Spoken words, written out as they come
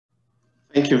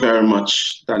Thank you very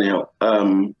much, Daniel.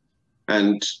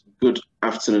 And good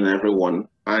afternoon, everyone.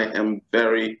 I am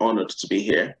very honored to be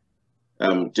here.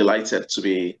 Delighted to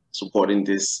be supporting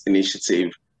this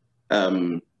initiative.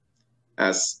 Um,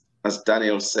 as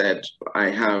Daniel said,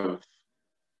 I've had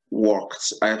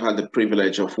the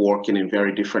privilege of working in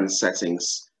very different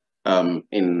settings.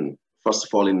 First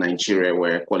of all, in Nigeria,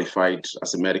 where I qualified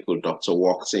as a medical doctor,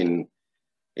 worked in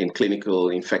clinical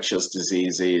infectious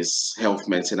diseases, health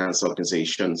maintenance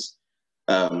organizations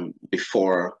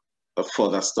before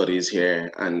further studies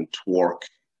here and work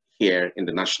here in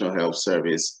the National Health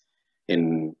Service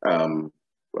in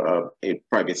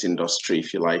private industry,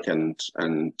 if you like, and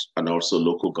also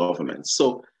local government.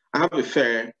 So I have a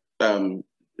fair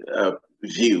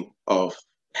view of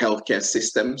healthcare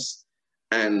systems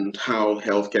and how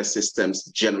healthcare systems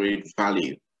generate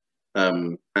value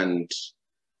and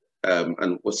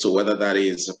and so whether that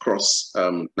is across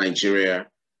Nigeria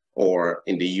or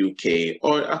in the UK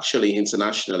or actually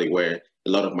internationally, where a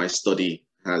lot of my study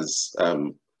has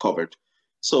covered.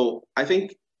 So I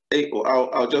think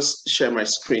I'll just share my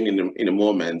screen in a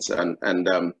moment, and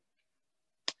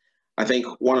I think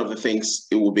one of the things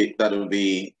that will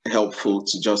be helpful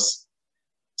to just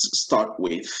start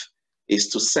with is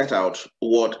to set out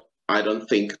what I don't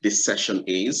think this session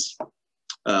is.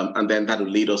 And then that will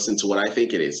lead us into what I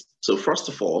think it is. So first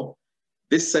of all,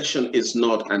 this session is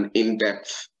not an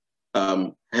in-depth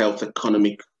health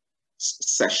economic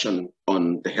session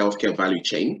on the healthcare value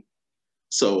chain.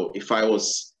 So if I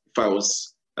was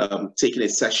taking a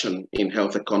session in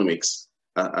health economics,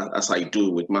 as I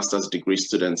do with master's degree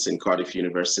students in Cardiff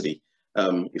University,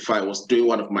 if I was doing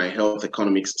one of my health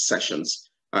economics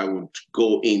sessions, I would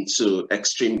go into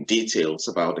extreme details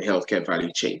about the healthcare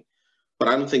value chain. But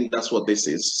I don't think that's what this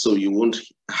is. So you won't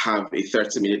have a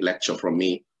 30-minute lecture from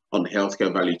me on the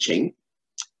healthcare value chain.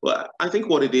 Well, I think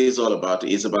what it is all about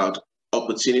is about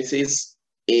opportunities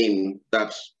in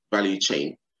that value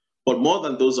chain. But more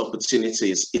than those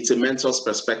opportunities, it's a mentor's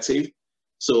perspective.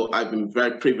 So I've been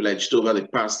very privileged over the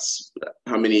past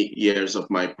how many years of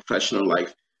my professional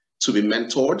life to be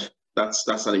mentored.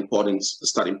 That's an important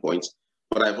starting point.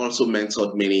 But I've also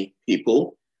mentored many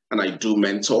people. And I do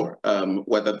mentor,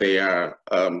 whether they are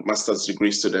master's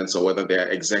degree students or whether they are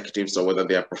executives or whether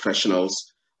they are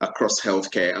professionals across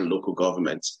healthcare and local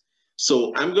government.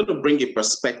 So I'm going to bring a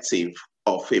perspective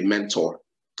of a mentor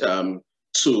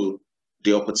to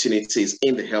the opportunities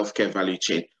in the healthcare value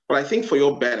chain. But I think for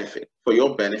your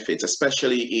benefit,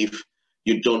 especially if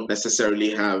you don't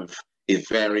necessarily have a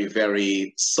very,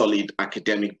 very solid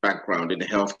academic background in the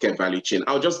healthcare value chain,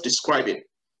 I'll just describe it.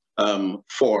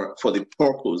 For the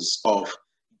purpose of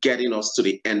getting us to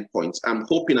the end point. I'm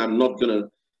hoping I'm not going to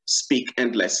speak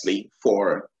endlessly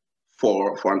for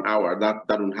an hour. That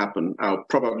won't happen. I'll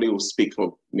probably will speak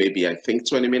for maybe, I think,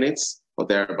 20 minutes or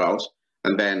thereabout,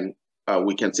 and then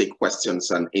we can take questions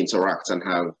and interact and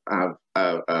have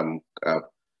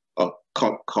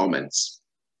comments.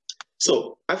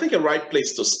 So I think a right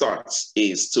place to start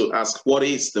is to ask, what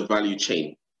is the value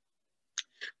chain?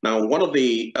 Now, one of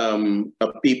the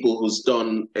people who's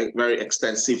done a very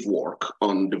extensive work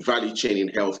on the value chain in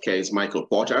healthcare is Michael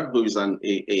Porter, who is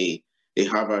a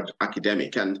Harvard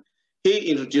academic. And he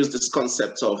introduced this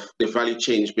concept of the value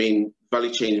chain being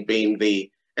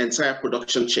the entire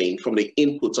production chain from the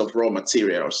input of raw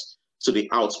materials to the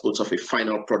output of a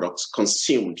final product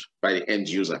consumed by the end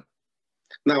user.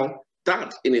 Now,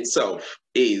 that in itself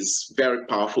is very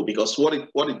powerful because what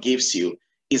it gives you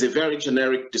is a very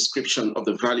generic description of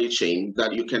the value chain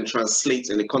that you can translate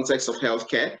in the context of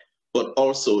healthcare, but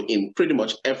also in pretty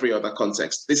much every other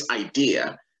context. This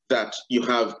idea that you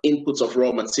have inputs of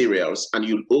raw materials and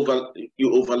you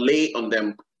overlay on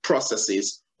them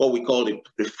processes, what we call the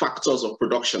factors of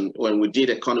production. When we did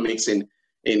economics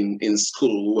in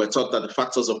school, we were taught that the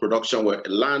factors of production were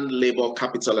land, labor,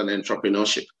 capital, and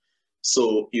entrepreneurship.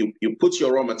 So you put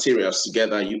your raw materials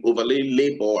together, you overlay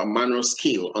labor and manual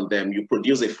skill on them, you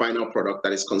produce a final product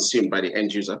that is consumed by the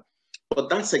end user. But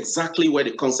that's exactly where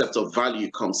the concept of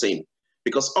value comes in,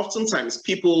 because oftentimes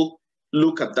people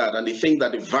look at that and they think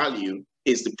that the value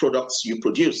is the products you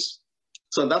produce.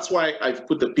 So that's why I've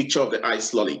put the picture of the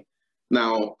ice lolly.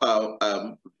 Now,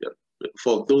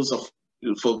 for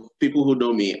people who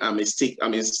know me, I'm a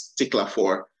stickler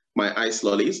for my ice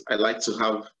lollies. I like to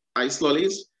have ice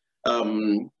lollies.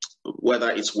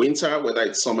 Whether it's winter, whether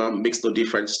it's summer, makes no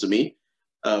difference to me.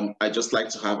 I just like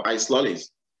to have ice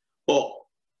lollies. But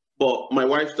my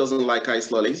wife doesn't like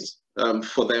ice lollies.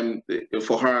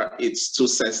 For her, it's too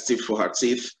sensitive for her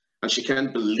teeth, and she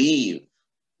can't believe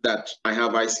that I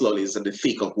have ice lollies in the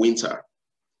thick of winter.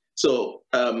 So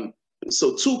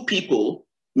two people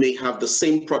may have the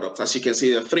same product. As you can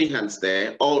see, there are 3 hands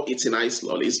there, all eating ice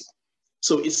lollies.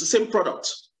 So it's the same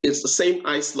product. It's the same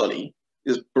ice lolly.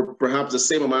 It's perhaps the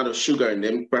same amount of sugar in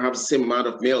them, perhaps the same amount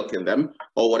of milk in them,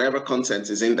 or whatever content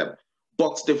is in them.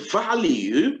 But the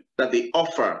value that they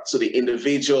offer to the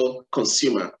individual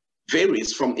consumer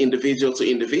varies from individual to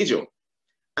individual.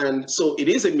 And so it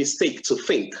is a mistake to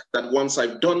think that once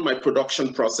I've done my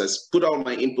production process, put all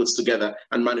my inputs together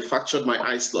and manufactured my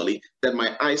ice lolly, then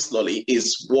my ice lolly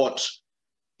is what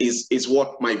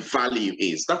my value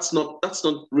is. That's not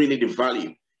really the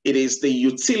value. It is the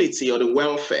utility or the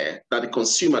welfare that the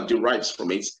consumer derives from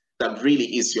it that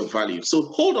really is your value. So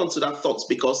hold on to that thought,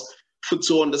 because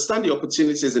to understand the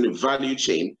opportunities in the value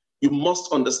chain, you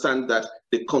must understand that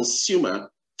the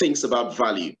consumer thinks about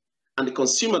value. And the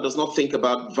consumer does not think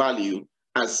about value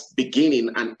as beginning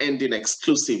and ending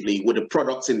exclusively with the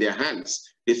products in their hands.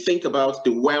 They think about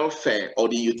the welfare or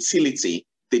the utility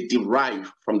they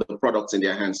derive from the products in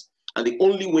their hands. And the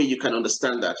only way you can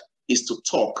understand that is to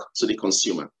talk to the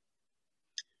consumer.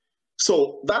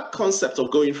 So that concept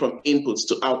of going from inputs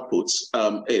to outputs,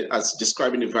 as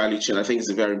describing the value chain, I think is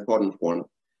a very important one.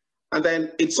 And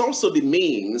then it's also the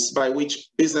means by which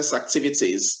business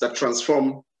activities that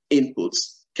transform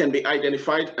inputs can be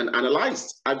identified and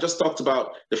analyzed. I've just talked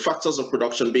about the factors of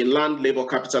production being land, labor,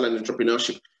 capital, and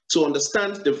entrepreneurship. To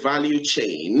understand the value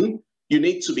chain, you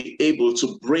need to be able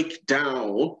to break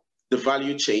down the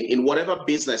value chain in whatever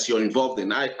business you're involved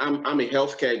in. I'm a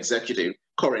healthcare executive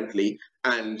currently,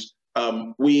 and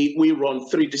we run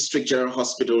 3 district general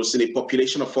hospitals in a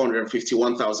population of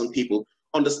 451,000 people.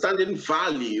 Understanding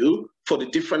value for the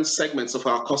different segments of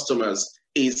our customers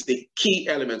is the key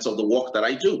element of the work that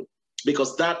I do,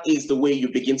 because that is the way you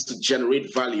begin to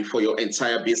generate value for your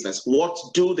entire business. What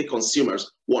do the consumers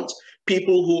want?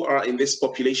 People who are in this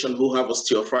population who have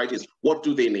osteoarthritis, what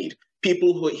do they need?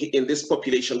 People who in this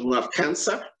population who have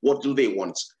cancer, what do they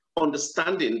want?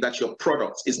 Understanding that your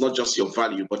product is not just your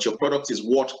value, but your product is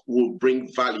what will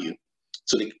bring value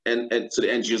to the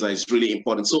end user is really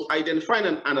important. So identifying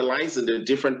and analyzing the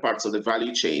different parts of the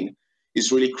value chain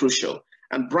is really crucial.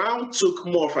 And Brown took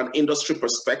more of an industry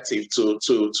perspective to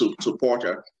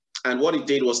Porter. And what he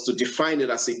did was to define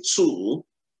it as a tool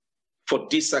for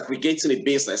disaggregating a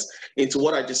business into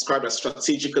what I describe as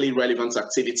strategically relevant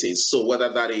activities. So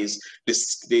whether that is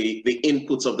the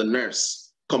inputs of the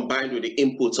nurse, combined with the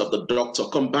inputs of the doctor,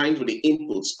 combined with the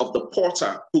inputs of the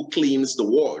porter who cleans the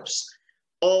wards,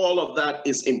 all of that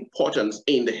is important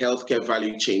in the healthcare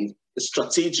value chain,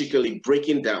 strategically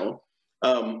breaking down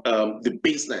the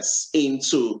business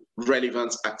into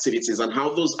relevant activities and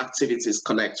how those activities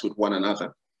connect with one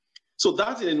another. So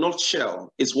that in a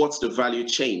nutshell is what the value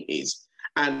chain is.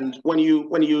 And when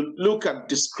you look at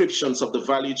descriptions of the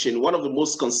value chain, one of the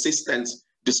most consistent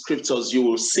descriptors you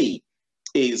will see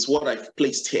is what I've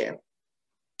placed here.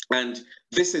 And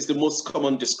this is the most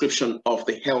common description of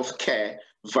the healthcare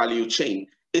value chain.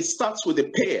 It starts with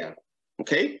the payer.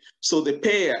 Okay, so the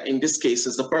payer in this case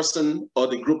is the person or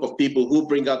the group of people who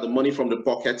bring out the money from the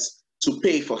pockets to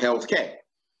pay for healthcare.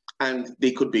 And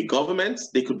they could be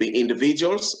governments, they could be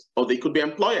individuals, or they could be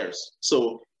employers.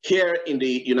 So here in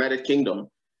the United Kingdom,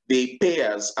 the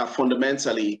payers are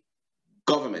fundamentally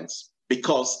governments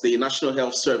because the National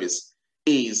Health Service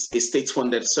is a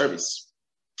state-funded service.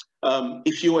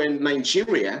 If you were in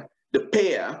Nigeria, the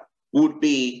payer would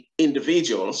be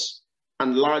individuals,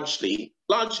 and largely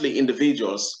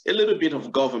individuals, a little bit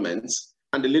of governments,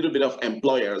 and a little bit of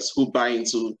employers who buy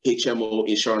into HMO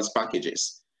insurance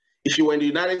packages. If you were in the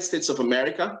United States of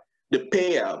America, the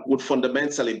payer would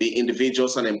fundamentally be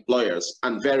individuals and employers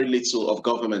and very little of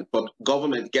government, but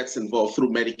government gets involved through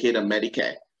Medicaid and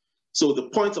Medicare. So the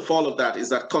point of all of that is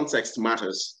that context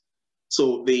matters.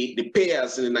 So the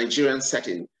payers in the Nigerian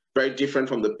setting, very different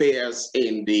from the payers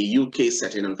in the UK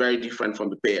setting and very different from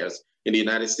the payers in the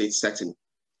United States setting.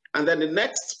 And then the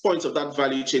next point of that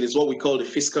value chain is what we call the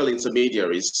fiscal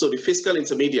intermediaries. So the fiscal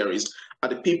intermediaries are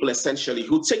the people essentially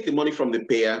who take the money from the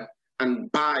payer and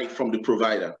buy from the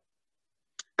provider.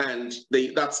 And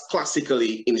that's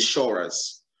classically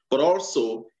insurers. But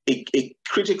also a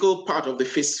critical part of the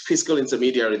fiscal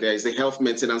intermediary there is the health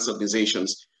maintenance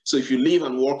organizations. So if you live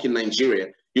and work in Nigeria,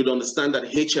 you'd understand that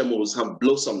HMOs have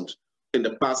blossomed in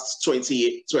the past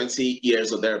 20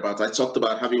 years or thereabouts. I talked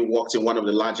about having worked in one of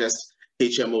the largest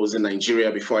HMOs in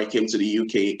Nigeria before I came to the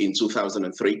UK in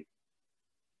 2003.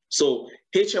 So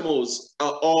HMOs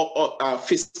are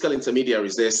fiscal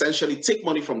intermediaries. They essentially take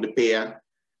money from the payer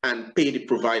and pay the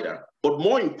provider. But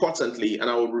more importantly, and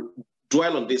I will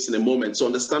dwell on this in a moment to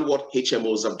understand what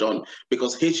HMOs have done,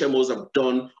 because HMOs have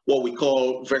done what we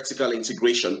call vertical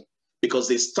integration. because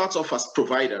they start off as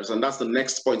providers, and that's the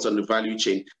next point on the value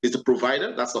chain, is the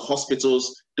provider, that's the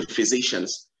hospitals, the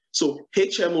physicians. So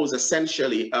HMOs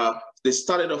essentially, they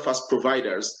started off as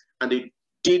providers, and they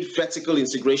did vertical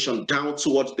integration down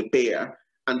towards the payer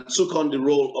and took on the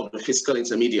role of the fiscal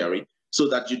intermediary, so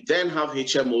that you then have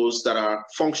HMOs that are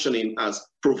functioning as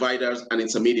providers and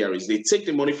intermediaries. They take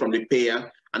the money from the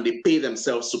payer and they pay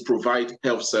themselves to provide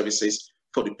health services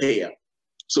for the payer.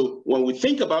 So when we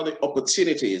think about the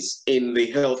opportunities in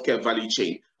the healthcare value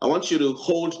chain, I want you to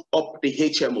hold up the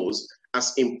HMOs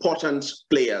as important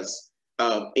players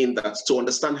in that, to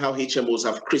understand how HMOs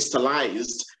have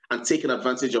crystallized and taken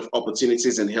advantage of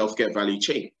opportunities in healthcare value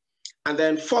chain. And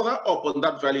then further up on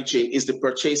that value chain is the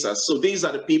purchasers. So these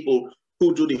are the people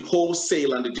who do the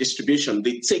wholesale and the distribution.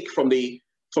 They take from the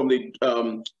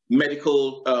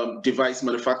medical device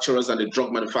manufacturers and the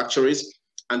drug manufacturers,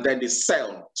 and then they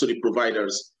sell to the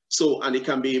providers. So, and it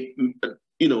can be,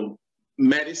 you know,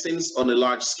 medicines on a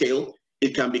large scale.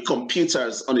 It can be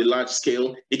computers on a large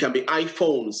scale. It can be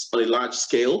iPhones on a large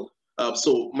scale.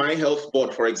 So my health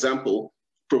board, for example,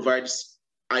 provides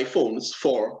iPhones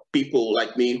for people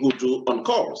like me who do on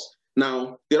calls.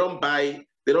 Now, they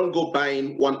don't go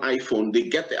buying one iPhone, they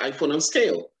get the iPhone on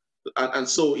scale. And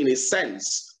so in a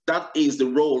sense, that is the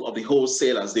role of the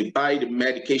wholesalers. They buy the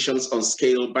medications on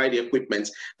scale, buy the equipment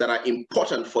that are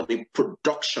important for the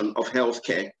production of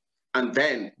healthcare, and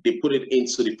then they put it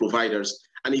into the providers.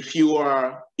 And if you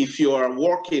are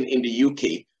working in the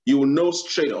UK, you will know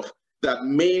straight off that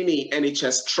many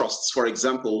NHS trusts, for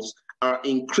example, are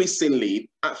increasingly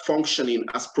functioning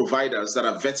as providers that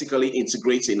are vertically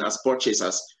integrating as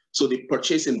purchasers. So they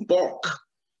purchase in bulk.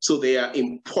 So they are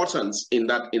important in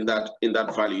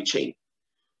that value chain.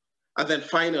 And then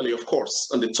finally, of course,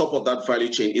 on the top of that value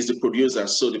chain is the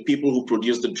producers. So the people who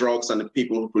produce the drugs and the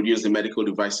people who produce the medical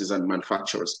devices and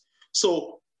manufacturers.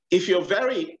 So if you're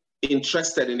very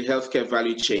interested in the healthcare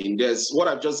value chain, there's what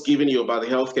I've just given you about the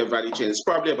healthcare value chain. It's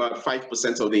probably about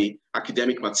 5% of the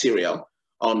academic material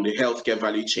on the healthcare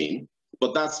value chain,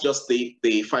 but that's just the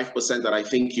 5% that I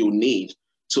think you need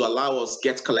to allow us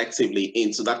get collectively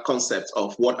into that concept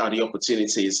of what are the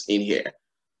opportunities in here.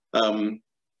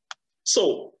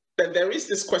 So then there is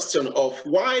this question of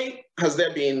why has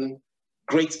there been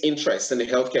great interest in the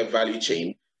healthcare value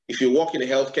chain? If you work in the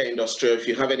healthcare industry, or if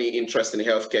you have any interest in the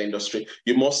healthcare industry,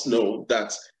 you must know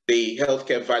that the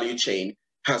healthcare value chain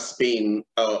has been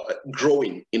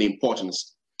growing in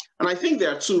importance. And I think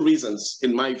there are two reasons,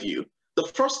 in my view. The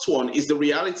first one is the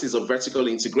realities of vertical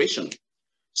integration.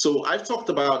 So I've talked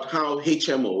about how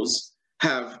HMOs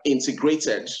have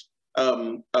integrated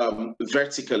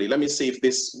vertically. Let me see if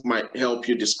this might help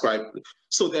you describe.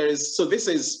 So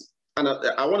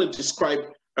I want to describe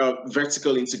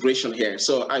vertical integration here.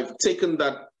 So I've taken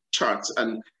that chart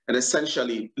and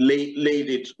essentially laid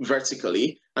it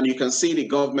vertically, and you can see the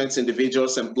governments,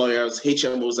 individuals, employers,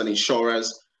 HMOs and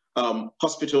insurers,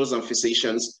 hospitals and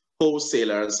physicians,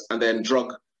 wholesalers, and then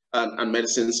drug and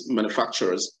medicines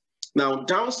manufacturers. Now,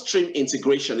 downstream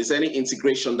integration is any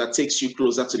integration that takes you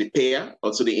closer to the payer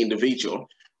or to the individual,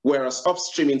 whereas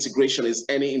upstream integration is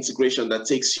any integration that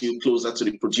takes you closer to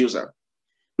the producer.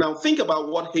 Now, think about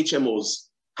what HMOs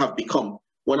have become.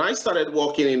 When I started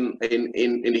working in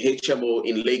the HMO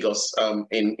in Lagos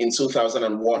in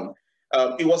 2001,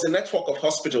 it was a network of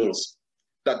hospitals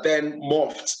that then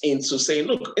morphed into saying,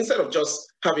 look, instead of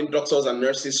just having doctors and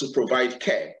nurses who provide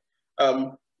care,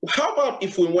 how about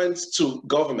if we went to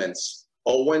governments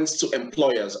or went to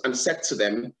employers and said to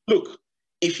them, look,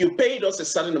 if you paid us a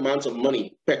certain amount of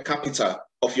money per capita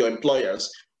of your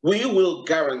employers, we will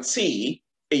guarantee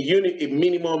a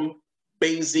minimum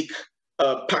basic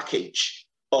package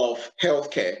of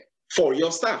healthcare for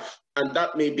your staff. And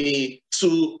that may be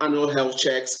 2 annual health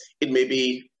checks. It may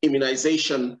be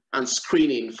immunization and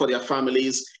screening for their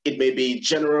families. It may be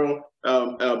general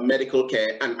medical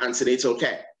care and antenatal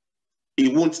care.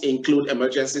 It won't include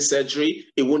emergency surgery.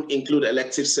 It won't include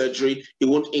elective surgery. It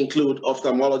won't include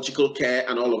ophthalmological care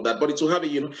and all of that. But it will have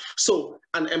a, so,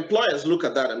 and employers look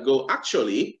at that and go,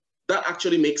 actually, that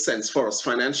actually makes sense for us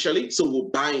financially. So we'll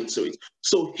buy into it.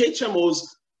 So HMOs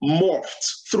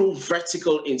morphed through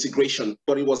vertical integration,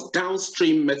 but it was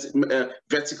downstream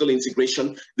vertical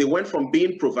integration. They went from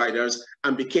being providers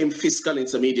and became fiscal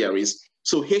intermediaries.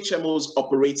 So HMOs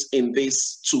operate in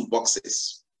these two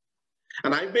boxes.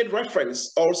 And I made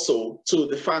reference also to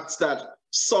the fact that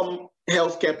some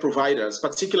healthcare providers,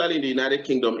 particularly in the United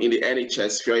Kingdom, in the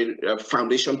NHS, if you're a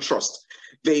foundation trust,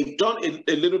 they've done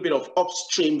a little bit of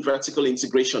upstream vertical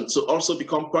integration to also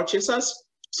become purchasers.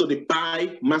 So they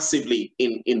buy massively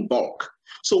in bulk.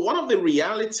 So one of the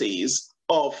realities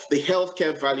of the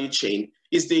healthcare value chain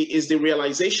is the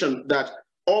realization that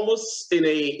almost in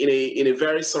a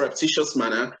very surreptitious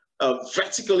manner,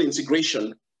 vertical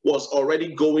integration was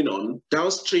already going on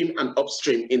downstream and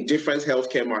upstream in different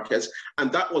healthcare markets.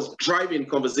 And that was driving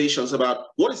conversations about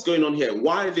what is going on here,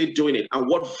 why are they doing it, and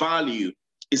what value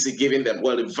is it giving them?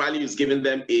 Well, the value is giving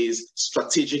them is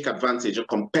strategic advantage, a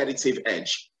competitive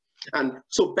edge. And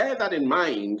so bear that in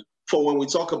mind for when we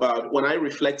talk about, when I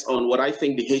reflect on what I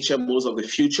think the HMOs of the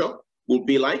future will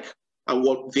be like and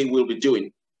what they will be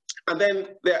doing. And then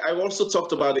I also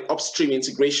talked about the upstream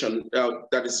integration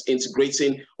that is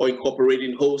integrating or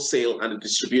incorporating wholesale and the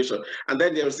distributor. And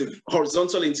then there's the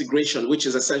horizontal integration, which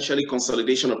is essentially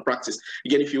consolidation of practice.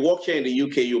 Again, if you work here in the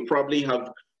UK, you probably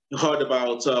have heard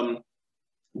about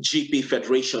GP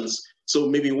federations. So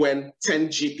maybe when 10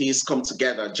 GPs come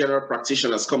together, general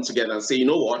practitioners come together and say, you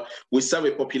know what, we serve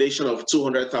a population of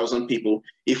 200,000 people.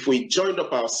 If we joined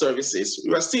up our services,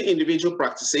 we are still individual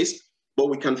practices, but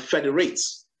we can federate.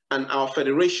 And our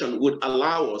federation would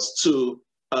allow us to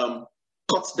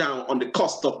cut down on the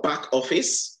cost of back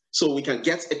office. So we can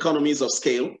get economies of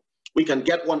scale. We can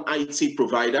get one IT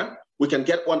provider. We can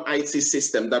get one IT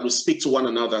system that will speak to one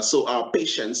another. So our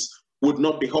patients would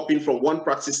not be hopping from one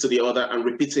practice to the other and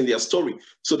repeating their story.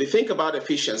 So they think about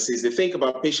efficiencies, they think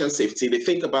about patient safety, they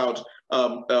think about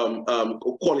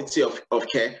quality of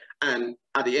care, and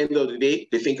at the end of the day,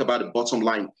 they think about the bottom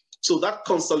line. So that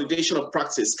consolidation of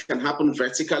practice can happen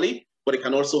vertically, but it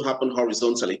can also happen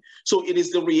horizontally. So it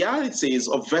is the realities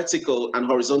of vertical and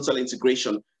horizontal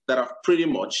integration that have pretty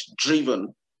much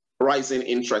driven rising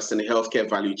interest in the healthcare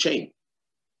value chain.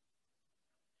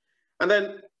 And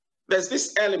then there's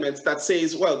this element that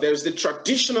says, well, there's the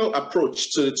traditional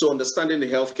approach to understanding the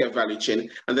healthcare value chain,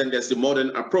 and then there's the modern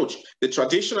approach. The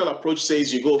traditional approach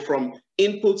says you go from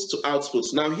inputs to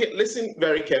outputs. Now, here, listen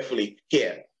very carefully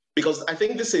here, because I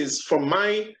think this is, from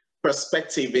my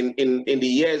perspective, in the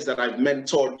years that I've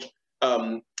mentored,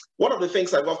 one of the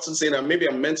things I've often said, that maybe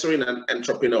I'm mentoring an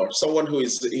entrepreneur, someone who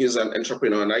is an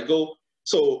entrepreneur, and I go,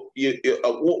 so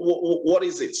what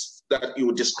is it that you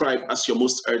would describe as your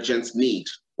most urgent need?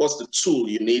 What's the tool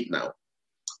you need now?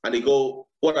 And they go,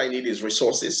 what I need is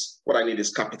resources. What I need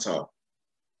is capital.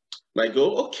 And I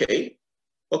go, okay,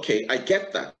 I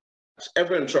get that.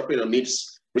 Every entrepreneur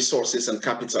needs resources and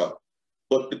capital.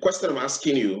 But the question I'm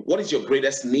asking you, what is your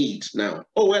greatest need now?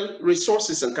 Oh, well,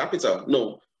 resources and capital.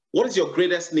 No. What is your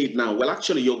greatest need now? Well,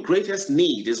 actually, your greatest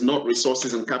need is not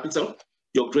resources and capital.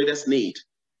 Your greatest need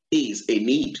is a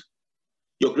need.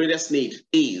 Your greatest need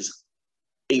is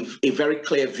a very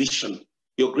clear vision.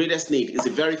 Your greatest need is a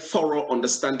very thorough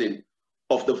understanding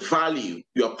of the value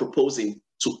you are proposing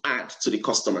to add to the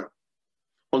customer.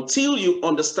 Until you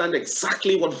understand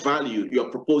exactly what value you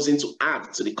are proposing to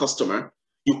add to the customer,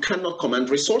 you cannot command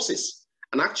resources.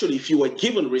 And actually, if you were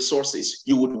given resources,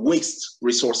 you would waste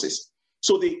resources.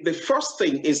 So the first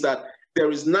thing is that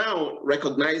there is now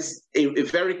recognized a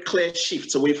very clear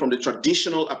shift away from the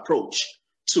traditional approach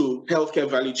to healthcare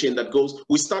value chain that goes,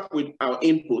 we start with our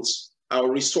inputs, our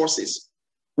resources,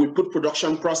 we put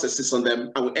production processes on them,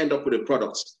 and we end up with a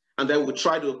product. And then we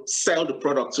try to sell the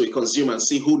product to a consumer and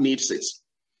see who needs it.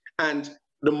 And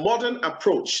the modern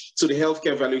approach to the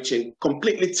healthcare value chain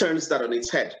completely turns that on its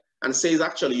head and says,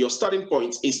 actually, your starting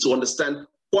point is to understand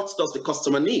what does the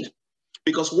customer need.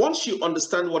 Because once you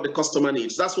understand what the customer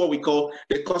needs, that's what we call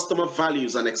the customer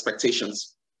values and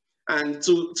expectations. And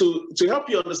to help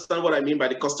you understand what I mean by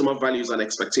the customer values and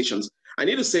expectations, I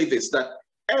need to say this, that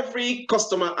every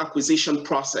customer acquisition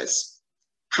process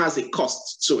has a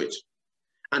cost to it.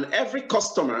 And every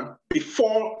customer,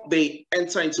 before they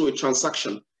enter into a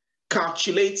transaction,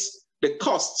 calculates the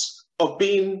costs of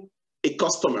being a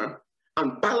customer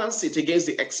and balance it against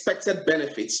the expected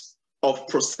benefits of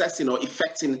processing or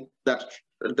effecting that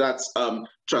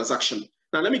transaction.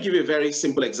 Now, let me give you a very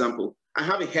simple example. I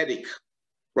have a headache,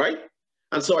 right?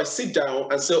 And so I sit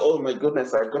down and say, oh my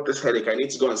goodness, I've got this headache. I need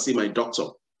to go and see my doctor.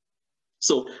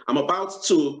 So I'm about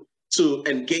to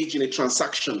engage in a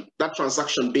transaction, that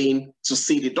transaction being to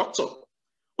see the doctor.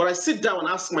 But I sit down and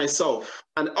ask myself,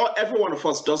 and every one of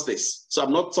us does this. So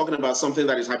I'm not talking about something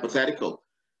that is hypothetical.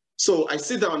 So I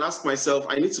sit down and ask myself,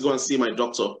 I need to go and see my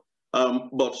doctor.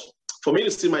 But for me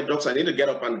to see my doctor, I need to get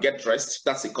up and get dressed.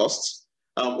 That's a cost.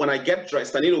 When I get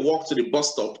dressed, I need to walk to the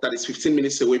bus stop that is 15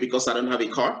 minutes away because I don't have a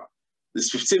car.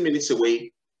 It's 15 minutes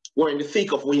away. We're in the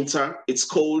thick of winter. It's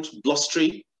cold,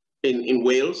 blustery in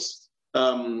Wales.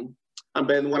 And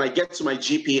then when I get to my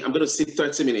GP, I'm going to sit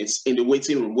 30 minutes in the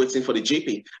waiting room waiting for the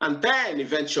GP. And then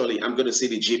eventually I'm going to see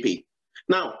the GP.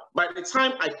 Now, by the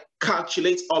time I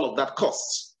calculate all of that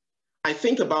costs, I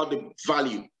think about the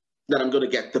value that I'm going to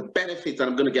get, the benefit that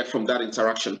I'm going to get from that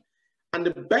interaction. And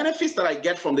the benefits that I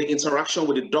get from the interaction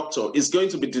with the doctor is going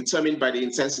to be determined by the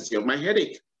intensity of my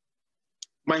headache.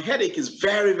 My headache is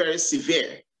very, very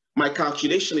severe. My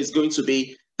calculation is going to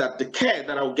be that the care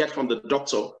that I'll get from the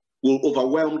doctor will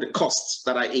overwhelm the costs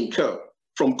that I incur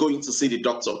from going to see the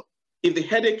doctor. If the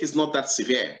headache is not that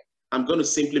severe, I'm going to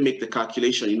simply make the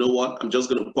calculation, you know what, I'm just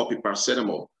going to pop a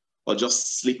paracetamol or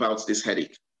just sleep out this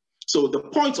headache. So the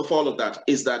point of all of that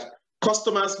is that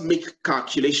customers make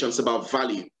calculations about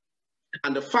value.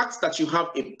 And the fact that you have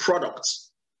a product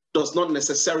does not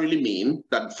necessarily mean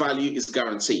that value is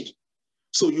guaranteed.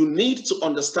 So you need to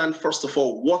understand, first of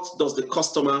all, what does the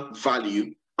customer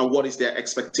value and what is their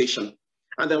expectation?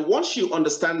 And then once you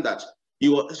understand that,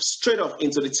 you are straight off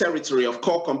into the territory of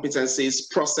core competencies,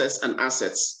 process, and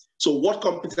assets. So what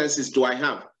competencies do I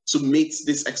have to meet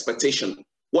this expectation?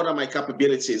 What are my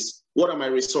capabilities? What are my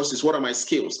resources? What are my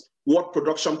skills? What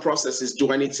production processes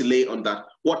do I need to lay on that?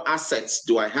 What assets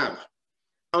do I have?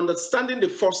 Understanding the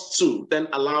first two then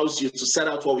allows you to set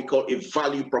out what we call a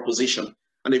value proposition.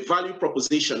 And a value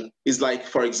proposition is like,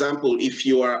 for example, if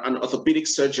you are an orthopedic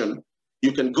surgeon,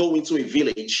 you can go into a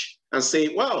village and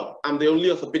say, well, I'm the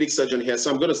only orthopedic surgeon here, so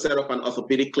I'm going to set up an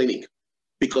orthopedic clinic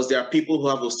because there are people who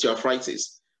have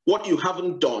osteoarthritis. What you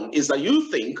haven't done is that you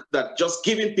think that just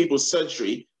giving people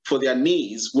surgery for their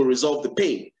knees will resolve the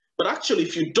pain. But actually,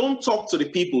 if you don't talk to the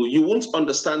people, you won't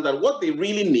understand that what they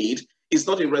really need is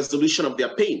not a resolution of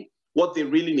their pain. What they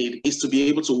really need is to be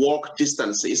able to walk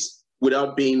distances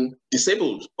without being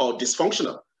disabled or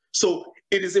dysfunctional. So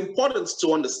it is important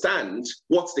to understand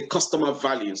what the customer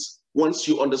values. Once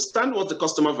you understand what the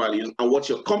customer values and what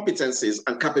your competencies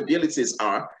and capabilities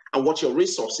are and what your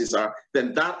resources are,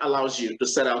 then that allows you to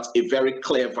set out a very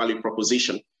clear value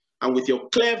proposition. And with your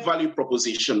clear value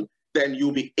proposition, then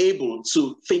you'll be able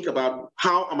to think about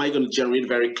how am I going to generate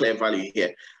very clear value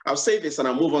here. I'll say this and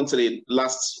I'll move on to the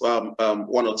last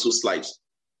one or two slides.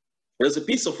 There's a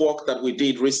piece of work that we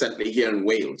did recently here in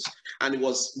Wales, and it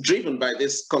was driven by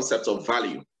this concept of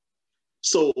value.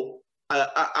 So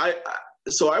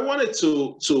I wanted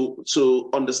to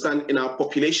understand, in our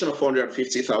population of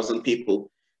 450,000 people,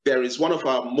 there is one of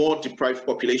our more deprived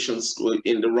populations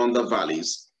in the Rhondda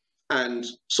valleys. And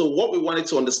so what we wanted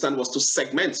to understand was to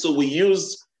segment. So we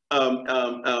used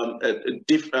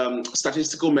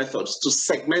statistical methods to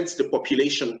segment the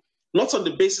population, not on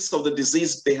the basis of the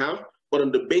disease they have, but on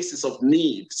the basis of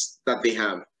needs that they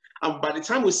have. And by the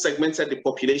time we segmented the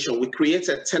population, we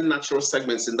created 10 natural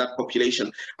segments in that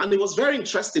population. And it was very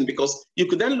interesting because you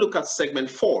could then look at segment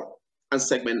 4 and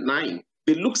segment 9.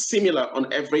 They look similar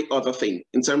on every other thing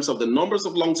in terms of the numbers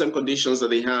of long-term conditions that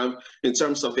they have, in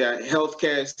terms of their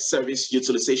healthcare service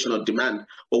utilization or demand.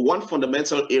 But one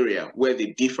fundamental area where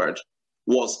they differed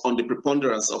was on the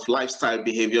preponderance of lifestyle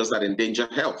behaviors that endanger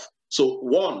health. So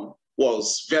one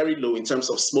was very low in terms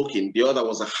of smoking. The other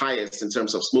was the highest in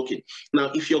terms of smoking.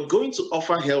 Now, if you're going to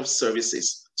offer health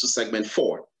services to segment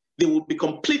 4, they would be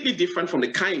completely different from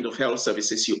the kind of health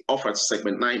services you offer to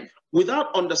segment 9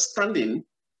 without understanding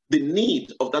the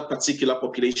need of that particular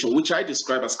population, which I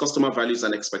describe as customer values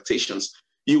and expectations.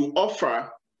 You offer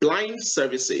blind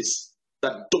services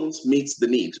that don't meet the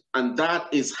need. And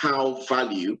that is how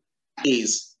value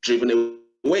is driven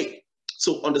away.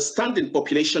 So understanding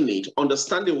population need,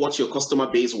 understanding what your customer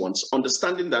base wants,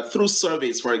 understanding that through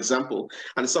surveys, for example,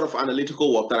 and sort of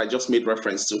analytical work that I just made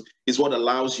reference to is what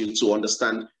allows you to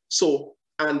understand. So,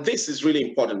 and this is really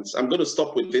important. I'm going to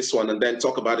stop with this one and then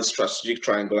talk about the strategic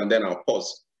triangle, and then I'll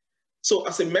pause. So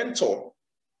as a mentor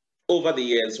over the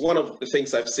years, one of the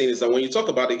things I've seen is that when you talk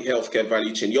about the healthcare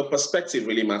value chain, your perspective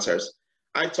really matters.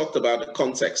 I talked about the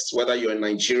context, whether you're in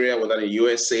Nigeria, whether in the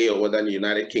USA, or whether in the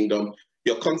United Kingdom.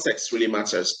 Your context really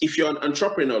matters. If you're an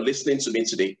entrepreneur listening to me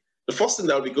today, the first thing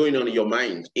that will be going on in your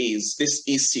mind is this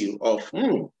issue of,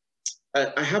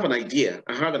 I have an idea,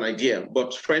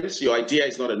 but friends, your idea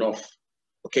is not enough,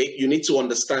 okay? You need to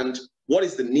understand what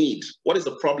is the need, what is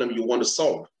the problem you want to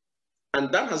solve.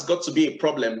 And that has got to be a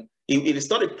problem. It is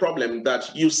not a problem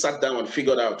that you sat down and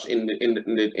figured out in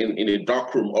a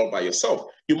dark room all by yourself.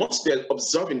 You must be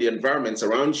observing the environment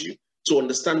around you to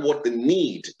understand what the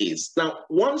need is. Now,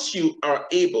 once you are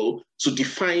able to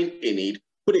define a need,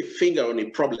 put a finger on a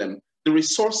problem, the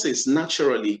resources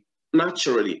naturally,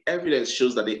 evidence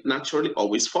shows that they naturally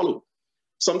always follow.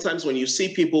 Sometimes when you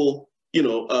see people,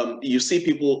 you see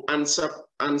people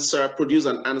produce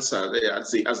an answer,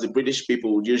 as the British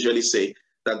people would usually say,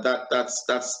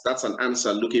 that's an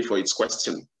answer looking for its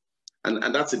question.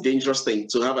 And that's a dangerous thing,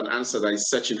 to have an answer that is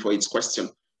searching for its question.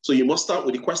 So you must start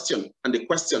with the question, and the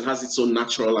question has its own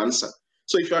natural answer.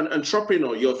 So if you're an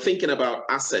entrepreneur, you're thinking about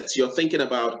assets, you're thinking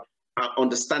about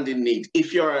understanding need.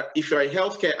 If you're a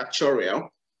healthcare actuarial,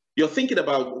 you're thinking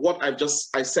about what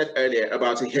I said earlier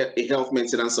about a health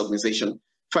maintenance organization.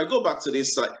 If I go back to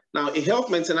this slide, now a health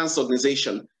maintenance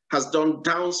organization has done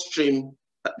downstream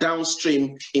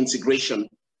integration,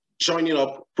 joining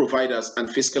up providers and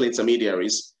fiscal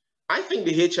intermediaries. I think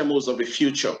the HMOs of the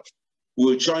future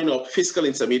will join up fiscal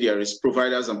intermediaries,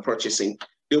 providers, and purchasing.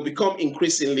 They'll become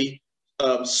increasingly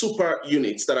super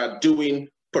units that are doing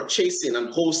purchasing and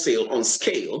wholesale on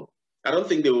scale. I don't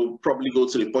think they will probably go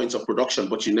to the point of production,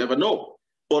 but you never know.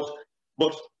 But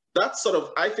that's sort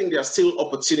of, I think there are still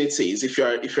opportunities. If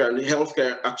you're in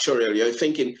healthcare actuarial, you're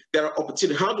thinking there are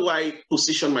opportunities. How do I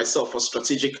position myself for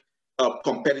strategic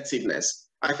competitiveness?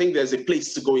 I think there's a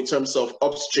place to go in terms of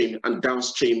upstream and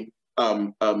downstream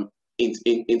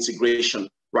integration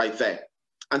right there.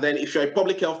 And then if you're a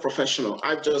public health professional,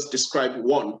 I've just described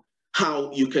one,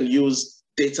 how you can use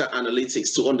data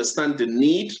analytics to understand the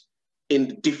need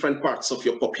in different parts of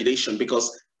your population,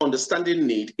 because understanding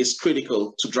need is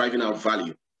critical to driving out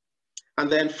value. And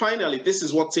then finally, this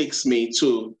is what takes me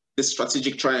to the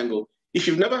strategic triangle. If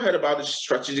you've never heard about the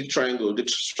strategic triangle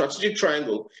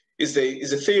is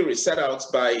a theory set out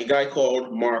by a guy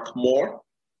called Mark Moore.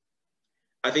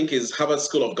 I think it's Harvard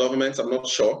School of Government, I'm not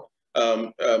sure.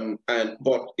 But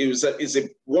it's a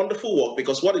wonderful work,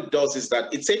 because what it does is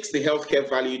that it takes the healthcare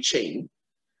value chain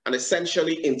and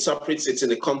essentially interprets it in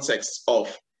the context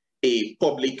of a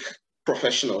public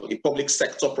professional, a public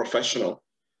sector professional.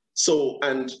 So,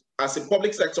 and as a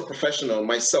public sector professional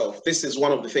myself, this is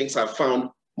one of the things I've found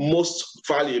most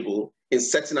valuable in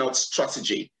setting out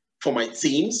strategy for my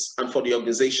teams and for the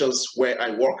organizations where I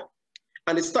work.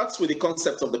 And it starts with the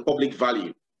concept of the public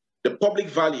value. The public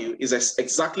value is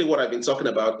exactly what I've been talking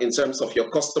about in terms of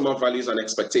your customer values and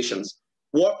expectations.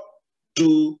 What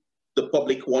do the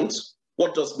public want?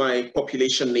 What does my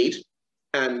population need?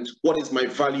 And what is my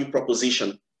value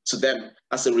proposition to them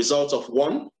as a result of,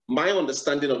 one, my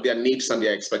understanding of their needs and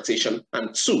their expectation,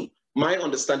 and two, my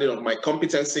understanding of my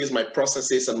competencies, my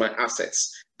processes, and my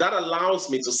assets. That allows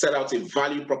me to set out a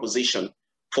value proposition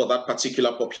for that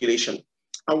particular population.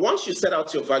 And once you set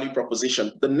out your value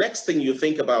proposition, the next thing you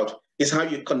think about is how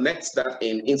you connect that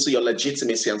into your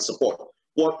legitimacy and support,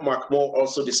 what Mark Moore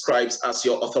also describes as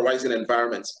your authorizing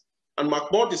environment. And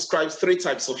Mark Moore describes three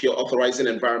types of your authorizing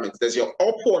environment. There's your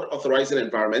upward authorizing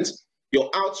environment, your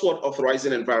outward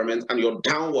authorizing environment, and your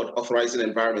downward authorizing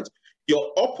environment.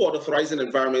 Your upward authorizing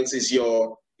environment is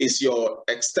your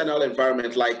external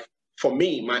environment. Like for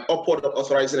me, my upward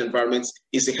authorizing environment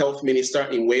is the health minister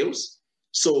in Wales.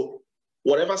 So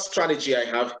whatever strategy I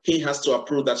have, he has to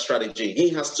approve that strategy. He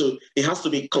has to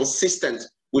be consistent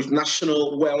with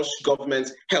national Welsh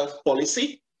government health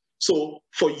policy. So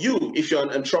for you, if you're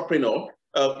an entrepreneur,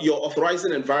 your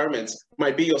authorizing environment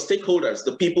might be your stakeholders,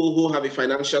 the people who have a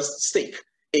financial stake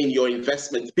in your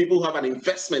investment, people who have an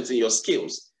investment in your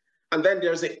skills. And then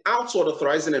there's the outward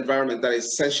authorizing environment that is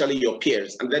essentially your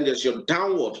peers. And then there's your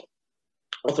downward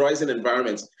authorizing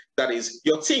environment that is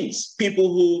your teams,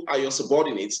 people who are your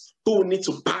subordinates, who need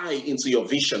to buy into your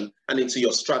vision and into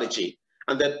your strategy.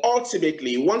 And then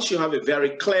ultimately, once you have a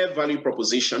very clear value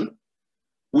proposition,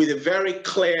 with a very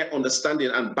clear understanding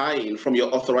and buy-in from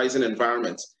your authorizing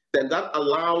environment, then that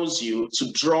allows you to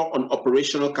draw on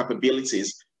operational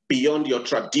capabilities beyond your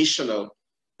traditional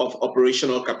of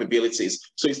operational capabilities.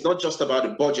 So it's not just about the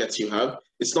budget you have,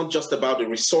 it's not just about the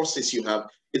resources you have,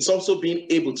 it's also being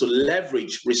able to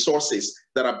leverage resources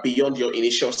that are beyond your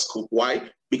initial scope. Why?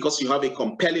 Because you have a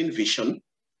compelling vision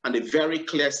and a very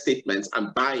clear statement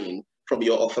and buy-in from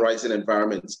your authorizing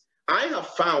environment. I have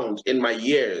found in my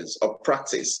years of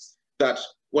practice that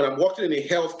when I'm working in a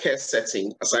healthcare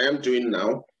setting, as I am doing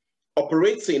now,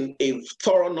 operating a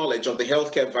thorough knowledge of the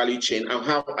healthcare value chain and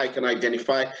how I can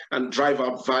identify and drive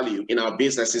up value in our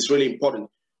business is really important.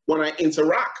 When I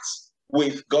interact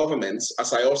with governments,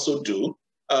 as I also do,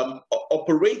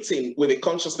 operating with a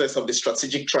consciousness of the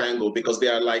strategic triangle, because they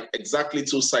are like exactly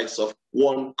two sides of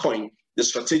one coin, the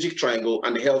strategic triangle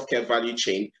and the healthcare value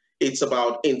chain. It's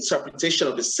about interpretation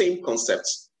of the same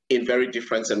concepts in very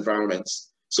different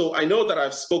environments. So I know that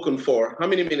I've spoken for how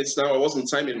many minutes now? I wasn't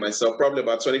timing myself, probably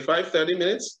about 25, 30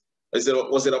 minutes. Was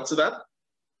it up to that?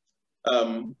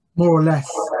 More or less.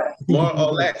 More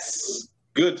or less.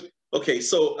 Good. Okay,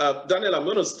 so Daniel, I'm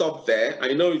going to stop there.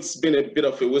 I know it's been a bit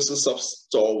of a whistle-stop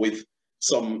tour with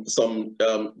some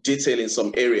detail in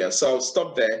some areas. So I'll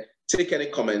stop there, take any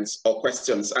comments or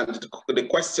questions. And the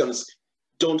questions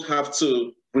don't have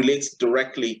to relate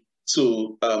directly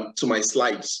to my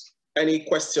slides. Any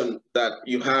question that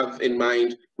you have in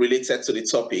mind related to the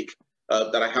topic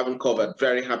that I haven't covered,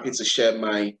 very happy to share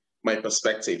my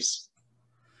perspectives.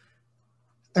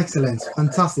 Excellent.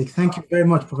 Fantastic. Thank you very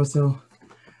much, Professor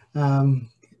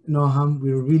Nnoaham.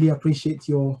 We really appreciate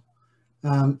your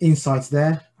insights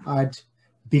there. I'd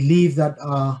believe that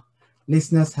our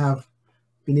listeners have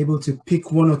been able to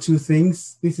pick one or two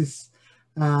things. This is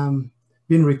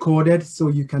being recorded, so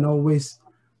you can always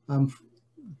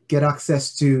get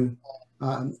access to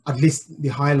at least the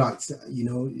highlights. You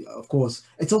know, of course,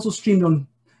 it's also streamed on.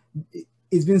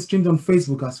 It's been streamed on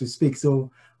Facebook as we speak,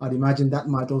 so I'd imagine that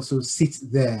might also sit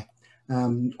there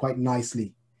quite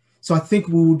nicely. So I think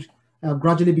we would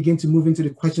gradually begin to move into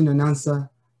the question and answer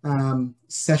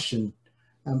session.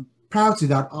 Prior to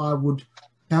that, I would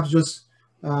perhaps just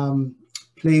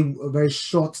play a very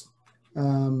short,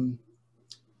 less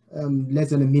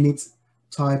than a minute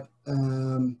type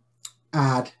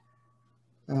ad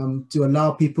to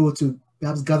allow people to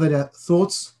perhaps gather their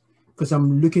thoughts, because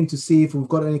I'm looking to see if we've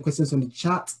got any questions on the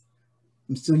chat.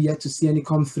 I'm still yet to see any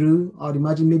come through. I'd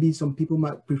imagine maybe some people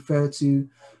might prefer to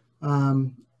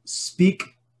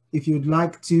speak. If you'd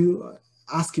like to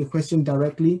ask your question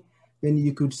directly, then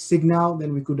you could signal,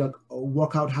 then we could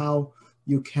work out how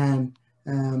you can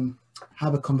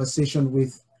have a conversation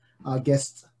with our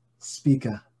guest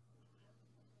speaker.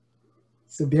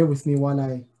 So bear with me while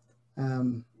I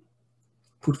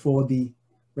put forward the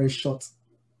very short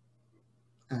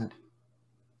ad.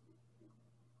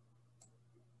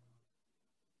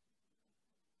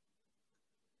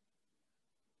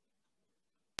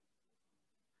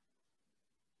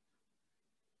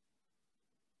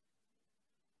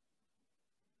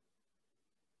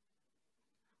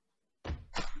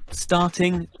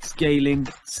 Starting, scaling,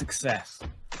 success.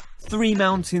 3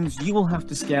 mountains you will have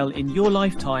to scale in your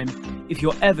lifetime if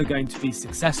you're ever going to be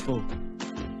successful.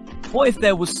 What if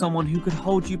there was someone who could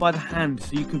hold you by the hand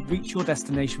so you could reach your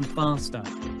destination faster?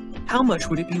 How much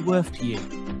would it be worth to you?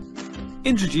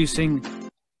 Introducing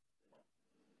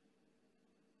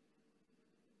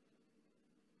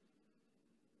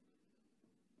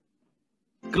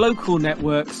Glocal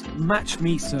Networks Match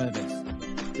Me service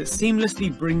that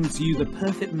seamlessly brings you the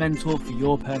perfect mentor for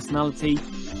your personality,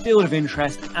 field of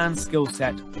interest and skill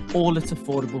set, all at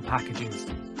affordable packages.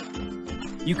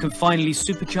 You can finally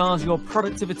supercharge your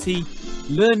productivity,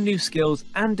 learn new skills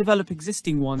and develop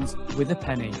existing ones with a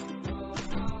penny.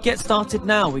 Get started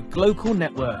now with Glocal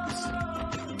Networks.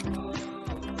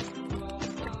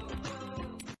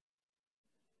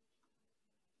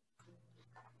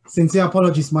 Sincere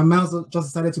apologies, my mouse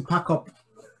just decided to pack up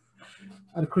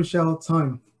at a crucial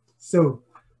time. So,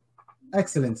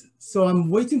 excellent. So I'm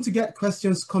waiting to get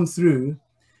questions come through,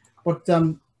 but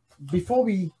before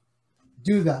we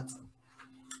do that,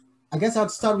 I guess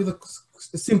I'd start with a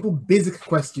simple basic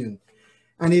question.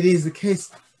 And it is the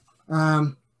case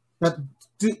that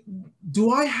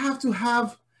do I have to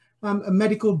have a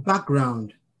medical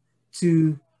background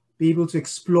to be able to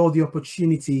explore the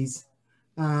opportunities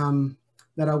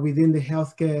that are within the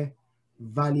healthcare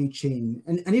value chain?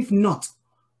 And if not,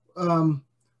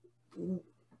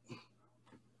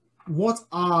 what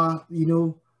are, you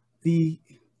know, the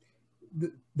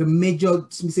major,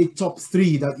 let me say, top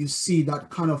 3 that you see that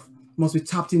kind of must be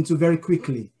tapped into very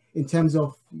quickly in terms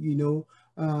of, you know,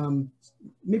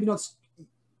 maybe not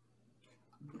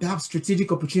perhaps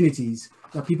strategic opportunities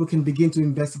that people can begin to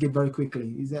investigate very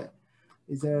quickly? Is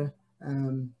there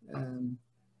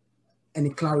any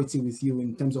clarity with you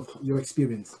in terms of your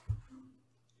experience?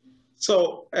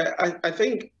 So I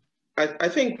think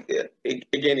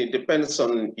again, it depends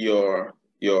on your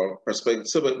perspective.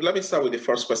 So but let me start with the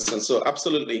first question. So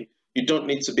absolutely, you don't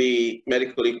need to be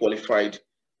medically qualified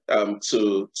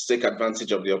to take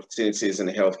advantage of the opportunities in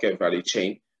the healthcare value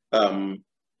chain.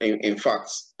 In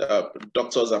fact,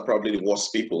 doctors are probably the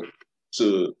worst people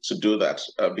to do that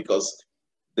because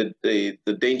the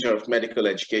danger of medical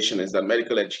education is that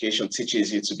medical education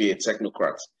teaches you to be a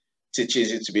technocrat,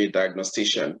 teaches you to be a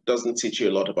diagnostician, doesn't teach you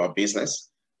a lot about business,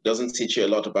 doesn't teach you a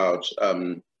lot about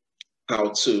how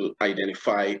to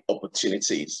identify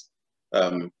opportunities.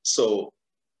 So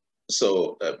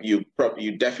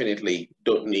you definitely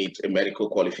don't need a medical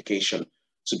qualification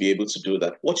to be able to do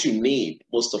that. What you need,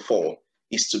 most of all,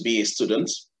 is to be a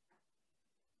student.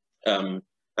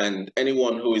 And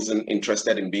anyone who isn't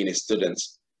interested in being a student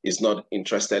is not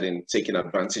interested in taking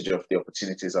advantage of the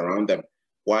opportunities around them.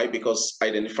 Why? Because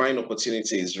identifying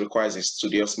opportunities requires a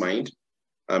studious mind.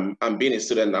 And being a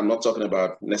student, I'm not talking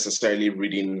about necessarily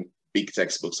reading big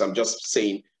textbooks. I'm just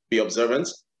saying be observant,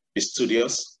 be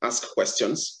studious, ask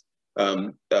questions,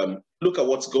 look at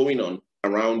what's going on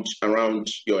around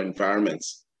your environment.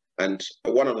 And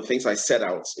one of the things I set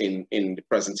out in the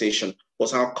presentation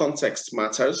was how context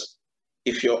matters.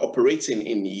 If you're operating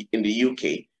in the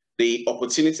UK, the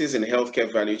opportunities in the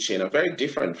healthcare value chain are very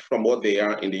different from what they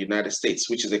are in the United States,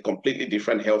 which is a completely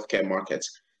different healthcare market.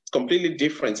 It's completely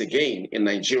different again in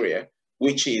Nigeria,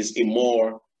 which is a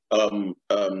more, for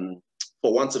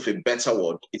want of a better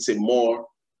word, it's a more,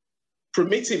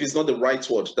 primitive is not the right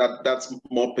word, that's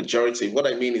more pejorative. What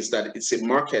I mean is that it's a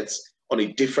market on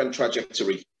a different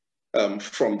trajectory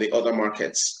from the other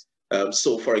markets.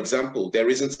 So for example, there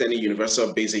isn't any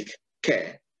universal basic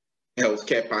care,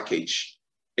 healthcare package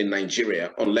in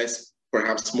Nigeria, unless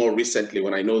perhaps more recently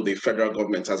when I know the federal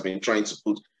government has been trying to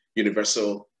put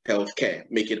universal healthcare,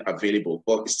 make it available,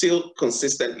 but still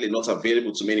consistently not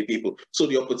available to many people. So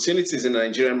the opportunities in the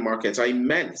Nigerian market are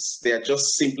immense. They are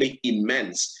just simply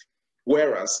immense.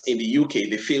 Whereas in the UK,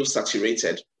 they feel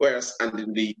saturated, whereas and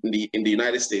in the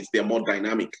United States, they're more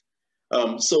dynamic.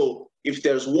 So if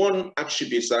there's one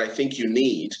attribute that I think you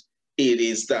need, it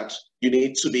is that you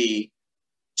need to be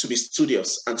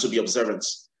studious and to be observant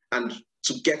and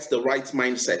to get the right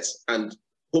mindset. And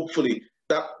hopefully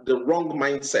that the wrong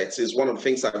mindset is one of the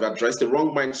things I've addressed. The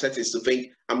wrong mindset is to think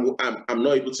I'm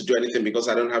not able to do anything because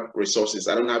I don't have resources.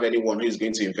 I don't have anyone who is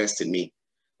going to invest in me.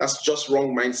 That's just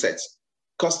wrong mindset.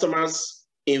 Customers,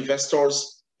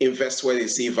 investors invest where they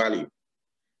see value,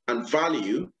 and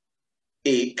value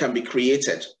it can be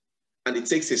created, and it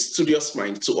takes a studious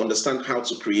mind to understand how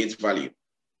to create value.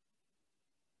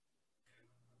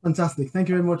 Fantastic. Thank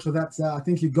you very much for that. I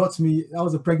think you got me. That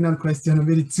was a pregnant question. I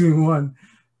made it 2 in 1.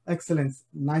 Excellent.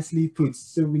 Nicely put.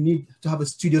 So we need to have a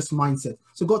studious mindset.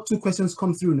 So got 2 questions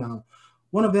come through now.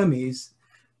 One of them is,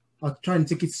 I'll try and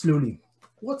take it slowly.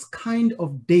 What kind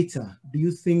of data do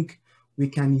you think we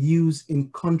can use in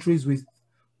countries with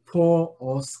poor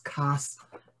or scarce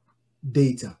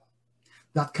data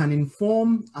that can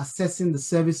inform assessing the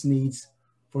service needs?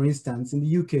 For instance, in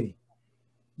the UK,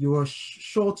 you are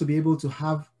sure to be able to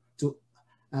have to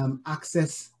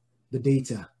access the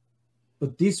data,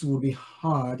 but this will be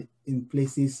hard in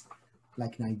places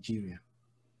like Nigeria.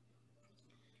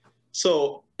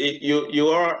 So you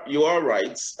are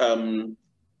right.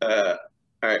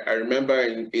 I remember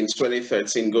in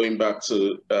 2013 going back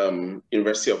to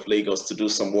University of Lagos to do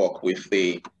some work with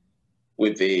the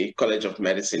College of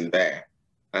Medicine there,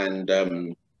 and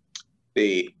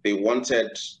they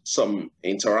wanted some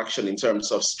interaction in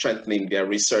terms of strengthening their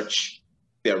research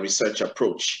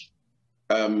approach,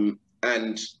 and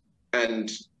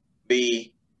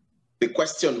the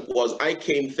question was, I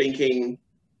came thinking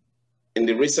in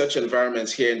the research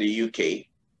environment here in the UK,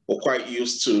 we're quite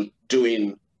used to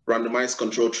doing randomized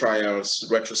control trials,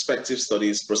 retrospective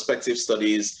studies, prospective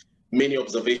studies, many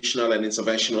observational and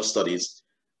interventional studies.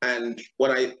 And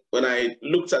when I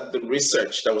looked at the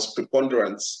research that was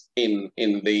preponderant in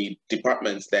the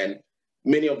department then,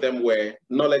 many of them were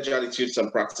knowledge attitudes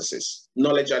and practices,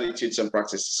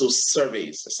 so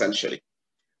surveys essentially.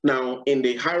 Now, in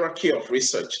the hierarchy of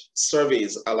research,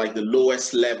 surveys are like the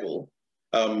lowest level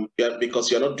because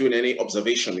you're not doing any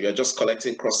observation, you're just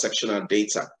collecting cross-sectional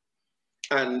data.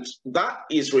 And that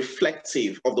is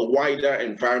reflective of the wider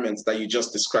environment that you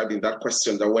just described in that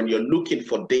question, that when you're looking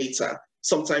for data,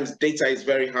 sometimes data is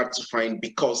very hard to find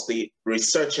because the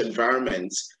research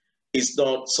environment is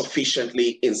not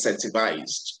sufficiently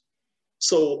incentivized.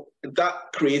 So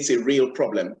that creates a real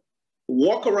problem.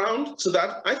 Workaround to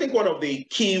that, I think one of the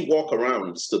key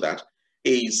workarounds to that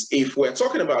is if we're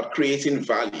talking about creating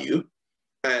value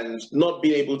and not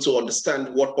being able to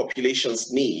understand what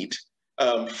populations need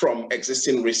from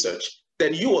existing research,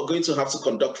 then you are going to have to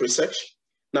conduct research.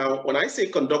 Now, when I say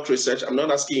conduct research, I'm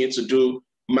not asking you to do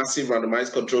massive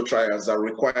randomized control trials that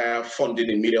require funding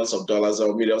in millions of dollars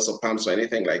or millions of pounds or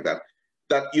anything like that.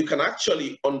 That you can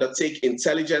actually undertake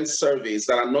intelligence surveys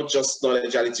that are not just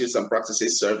knowledge attitudes and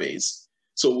practices surveys.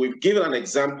 So we've given an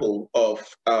example of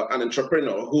an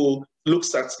entrepreneur who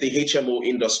looks at the HMO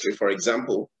industry, for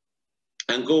example,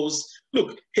 and goes,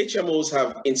 look, HMOs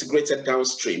have integrated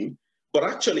downstream, but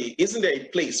actually, isn't there a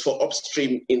place for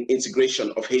upstream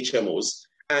integration of HMOs?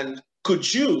 And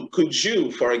could you,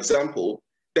 for example,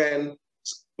 then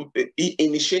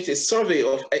initiate a survey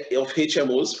of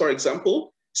HMOs, for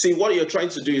example? See, what you're trying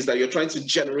to do is that you're trying to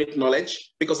generate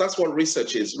knowledge, because that's what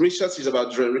research is. Research is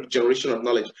about generation of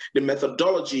knowledge. The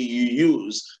methodology you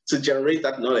use to generate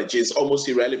that knowledge is almost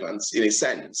irrelevant in a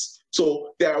sense.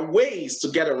 So there are ways to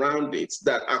get around it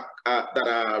that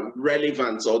are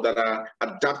relevant or that are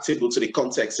adaptable to the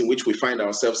context in which we find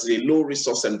ourselves. In a low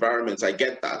resource environment, I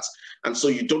get that. And so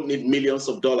you don't need millions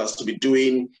of dollars to be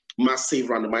doing massive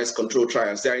randomized control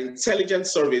trials. There are intelligent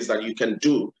surveys that you can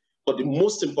do, but the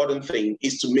most important thing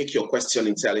is to make your question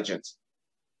intelligent.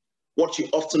 What you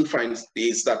often find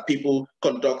is that people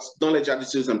conduct knowledge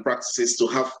attitudes and practices to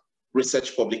have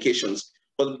research publications,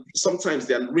 but sometimes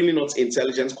they are really not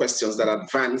intelligent questions that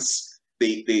advance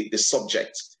the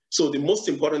subject. So the most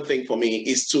important thing for me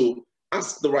is to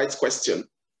ask the right question.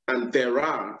 And there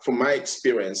are, from my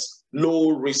experience,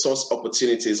 low resource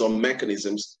opportunities or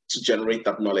mechanisms to generate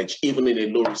that knowledge, even in a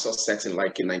low resource setting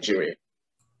like in Nigeria.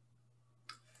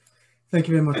 Thank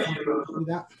you very much for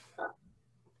that.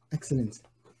 Excellent.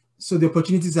 So the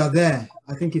opportunities are there.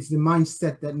 I think it's the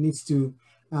mindset that needs to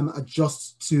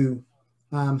adjust to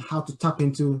how to tap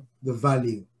into the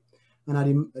value. And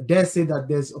I dare say that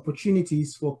there's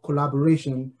opportunities for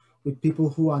collaboration with people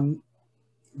who are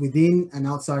within and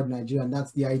outside Nigeria. And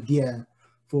that's the idea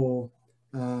for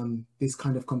this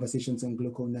kind of conversations on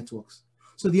Glocal Networks.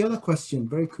 So the other question,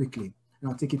 very quickly, and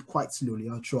I'll take it quite slowly,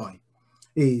 I'll try,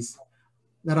 is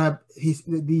that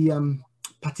the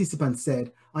participant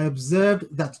said, I observed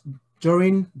that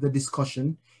during the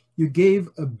discussion, you gave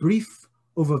a brief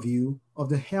overview of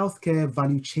the healthcare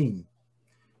value chain,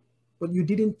 but you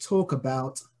didn't talk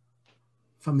about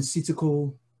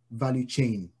pharmaceutical value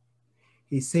chain.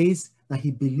 He says that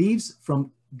he believes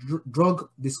from drug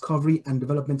discovery and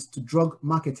development to drug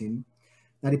marketing,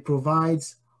 that it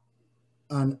provides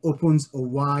and opens a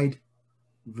wide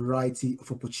variety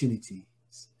of opportunities.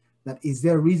 That is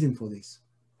there a reason for this?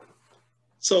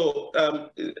 So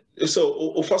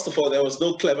first of all, there was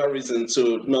no clever reason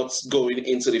to not going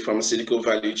into the pharmaceutical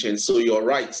value chain. So you're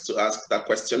right to ask that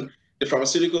question. The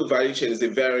pharmaceutical value chain is a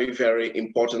very, very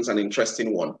important and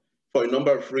interesting one for a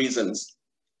number of reasons.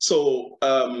 So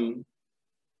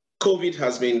COVID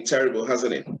has been terrible,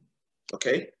 hasn't it?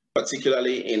 Okay,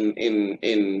 particularly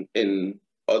in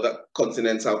other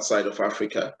continents outside of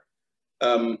Africa.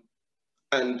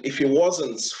 And if it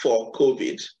wasn't for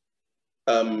COVID,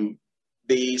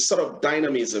 the sort of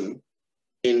dynamism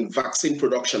in vaccine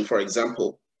production, for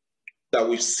example, that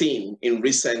we've seen in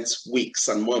recent weeks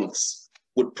and months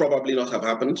would probably not have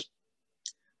happened.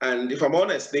 And if I'm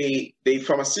honest, the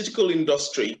pharmaceutical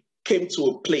industry came to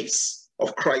a place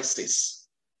of crisis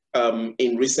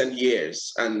in recent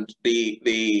years. And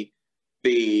the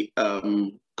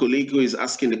colleague who is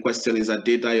asking the question is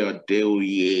Adedai or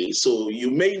Adeoye. So you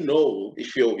may know,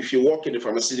 if you work in the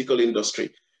pharmaceutical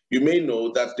industry, you may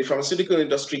know that the pharmaceutical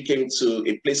industry came to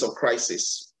a place of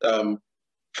crisis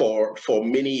for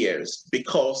many years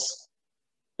because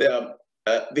there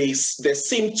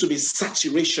seemed to be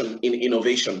saturation in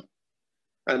innovation.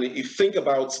 And if you think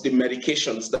about the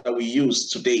medications that we use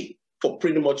today for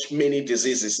pretty much many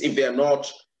diseases, if they are not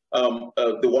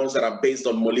the ones that are based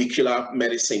on molecular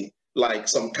medicine, like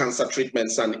some cancer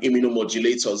treatments and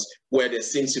immunomodulators, where there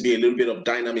seems to be a little bit of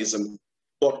dynamism.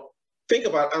 But think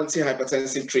about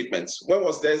antihypertensive treatments. When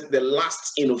was there the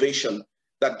last innovation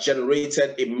that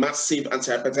generated a massive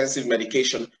antihypertensive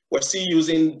medication? We're still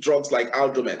using drugs like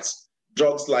Aldromet,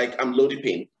 drugs like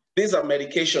amlodipine. These are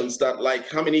medications that, like,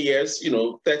 how many years?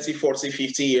 30, 40,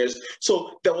 50 years.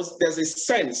 So there's a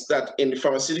sense that in the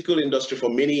pharmaceutical industry for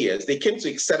many years, they came to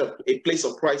accept a place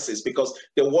of crisis because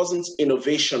there wasn't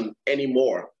innovation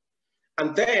anymore.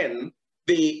 And then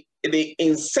the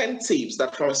incentives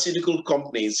that pharmaceutical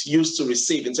companies used to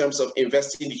receive in terms of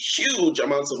investing huge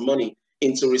amounts of money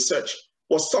into research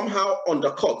was somehow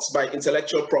undercut by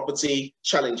intellectual property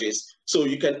challenges. So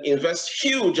you can invest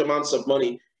huge amounts of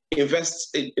money,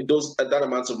 invest that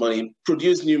amount of money,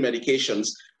 produce new medications,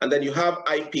 and then you have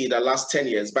IP that lasts 10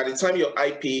 years. By the time your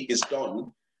IP is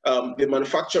done, the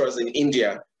manufacturers in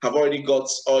India have already got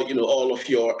all of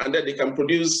your, and then they can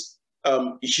produce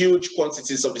huge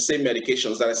quantities of the same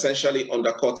medications that essentially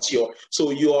undercut your,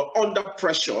 so you're under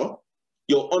pressure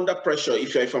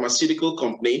if you're a pharmaceutical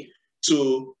company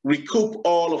to recoup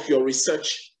all of your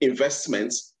research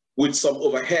investments with some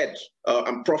overhead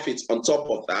and profits on top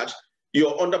of that.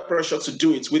 You're under pressure to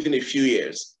do it within a few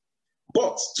years.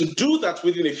 But to do that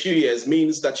within a few years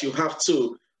means that you have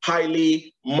to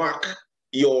highly mark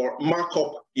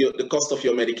up the cost of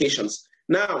your medications.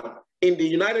 Now, in the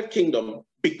United Kingdom,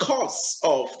 because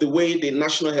of the way the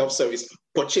National Health Service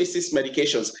purchases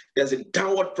medications, there's a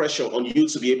downward pressure on you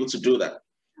to be able to do that.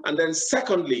 And then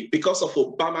secondly, because of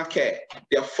Obamacare,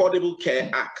 the Affordable Care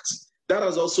Act, that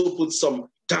has also put some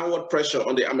downward pressure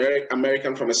on the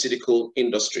American pharmaceutical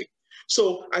industry.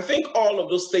 So I think all of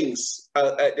those things,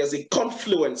 there's a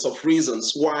confluence of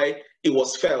reasons why it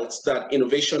was felt that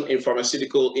innovation in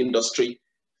pharmaceutical industry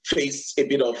faced a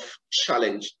bit of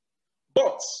challenge.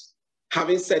 But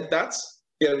having said that,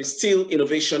 there is still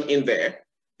innovation in there.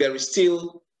 There is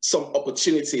still some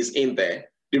opportunities in there.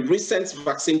 The recent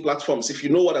vaccine platforms, if you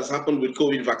know what has happened with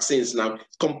COVID vaccines now,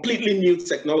 completely new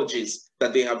technologies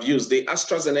that they have used. The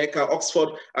Oxford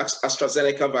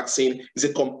AstraZeneca vaccine is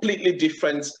a completely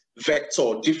different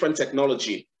vector, different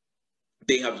technology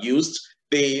they have used.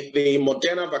 The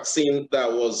Moderna vaccine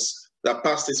that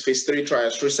passed its phase 3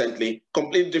 trials recently,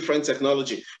 completely different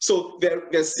technology. So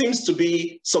there seems to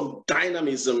be some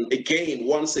dynamism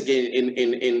once again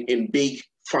in big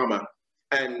pharma.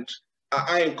 And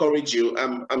I encourage you,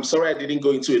 I'm sorry I didn't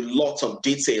go into a lot of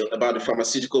detail about the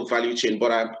pharmaceutical value chain,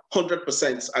 but I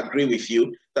 100% agree with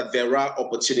you that there are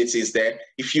opportunities there.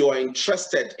 If you are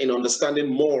interested in understanding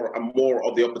more and more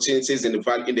of the opportunities in the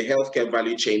healthcare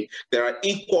value chain, there are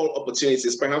equal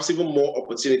opportunities, perhaps even more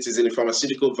opportunities in the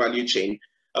pharmaceutical value chain.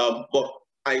 But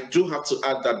I do have to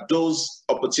add that those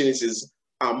opportunities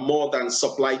are more than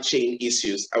supply chain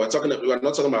issues. We're not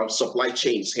talking about supply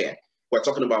chains here. We're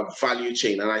talking about value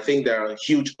chain, and I think there are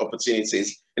huge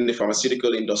opportunities in the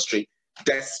pharmaceutical industry,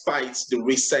 despite the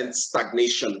recent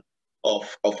stagnation of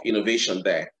innovation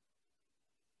there.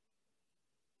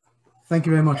 Thank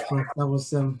you very much, Prof. That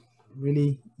was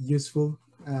really useful.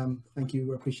 Thank you,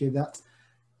 we appreciate that.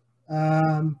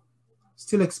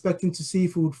 Still expecting to see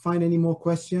if we would find any more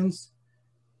questions,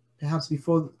 perhaps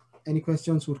before any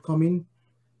questions would come in.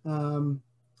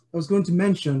 I was going to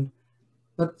mention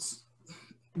that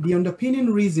the underpinning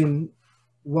reason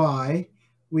why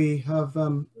we have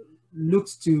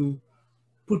looked to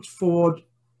put forward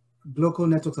Glocal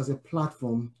Networks as a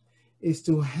platform is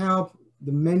to help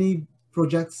the many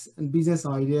projects and business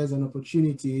ideas and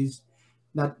opportunities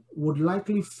that would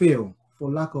likely fail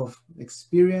for lack of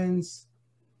experience,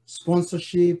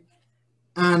 sponsorship,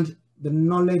 and the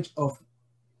knowledge of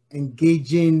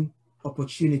engaging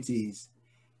opportunities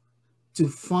to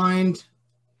find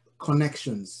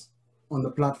connections on the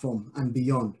platform and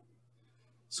beyond.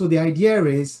 So the idea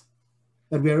is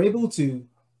that we are able to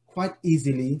quite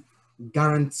easily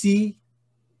guarantee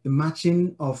the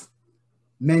matching of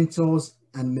mentors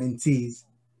and mentees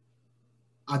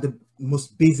at the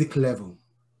most basic level.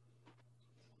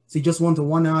 So you just want a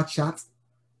 1 hour chat.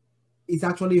 It's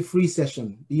actually a free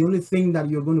session. The only thing that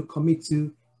you're going to commit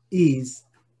to is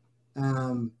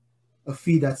a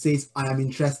fee that says, I am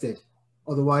interested.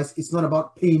 Otherwise, it's not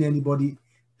about paying anybody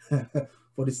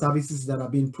for the services that are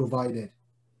being provided.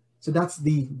 So that's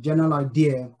the general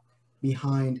idea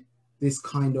behind this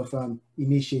kind of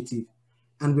initiative.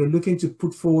 And we're looking to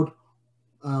put forward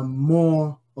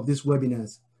more of these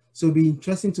webinars. So it'll be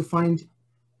interesting to find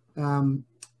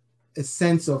a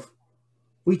sense of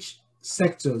which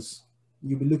sectors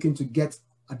you'll be looking to get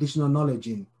additional knowledge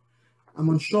in. I'm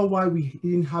unsure why we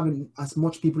didn't have as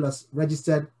much people as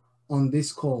registered on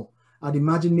this call. I'd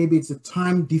imagine maybe it's a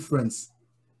time difference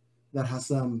that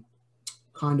has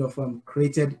kind of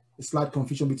created a slight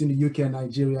confusion between the UK and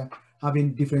Nigeria,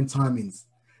 having different timings.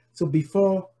 So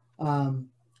before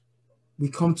we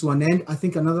come to an end, I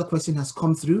think another question has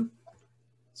come through.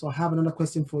 So I have another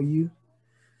question for you,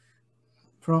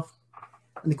 Prof.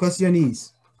 And the question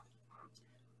is,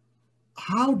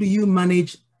 how do you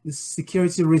manage the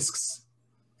security risks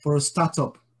for a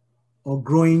startup or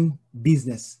growing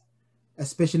business,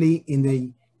 especially in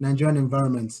the Nigerian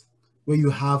environment where you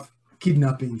have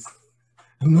kidnappings?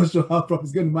 I'm not sure how Prof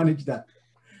is going to manage that.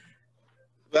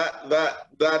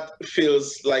 That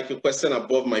feels like a question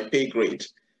above my pay grade.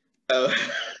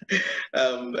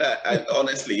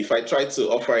 Honestly, if I try to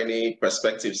offer any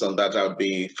perspectives on that, I would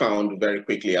be found very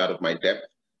quickly out of my depth.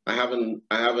 I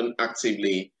haven't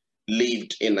actively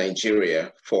lived in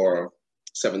Nigeria for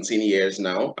 17 years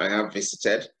now. I have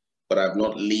visited, but I've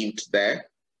not lived there.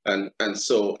 And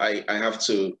so I have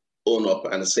to own up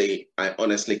and say, I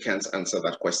honestly can't answer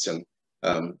that question,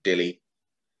 Dilly.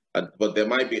 But there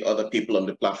might be other people on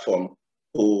the platform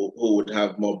who would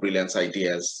have more brilliant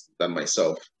ideas than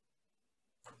myself.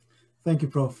 Thank you,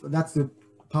 Prof. That's the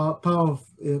power of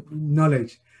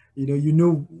knowledge. You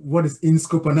know what is in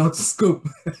scope and out of scope.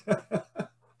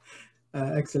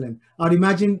 Excellent. I'd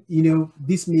imagine,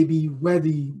 this may be where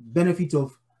the benefit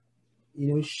of,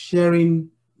 sharing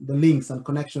the links and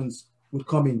connections would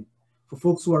come in for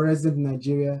folks who are resident in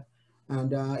Nigeria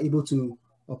and are able to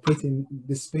operate in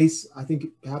this space. I think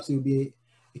perhaps it will be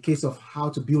a case of how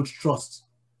to build trust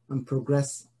and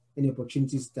progress any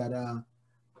opportunities that are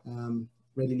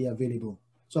readily available.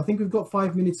 So I think we've got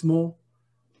 5 minutes more.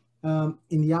 In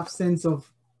the absence of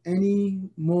any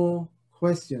more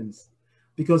questions,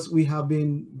 because we have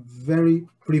been very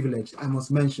privileged, I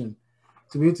must mention,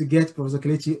 to be able to get Professor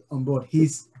Kelechi on board.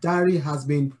 His diary has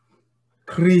been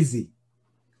crazy.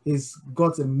 He's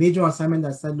got a major assignment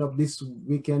that signed up this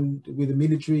weekend with the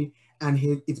military, and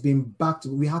it's been back to,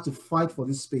 we had to fight for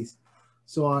this space.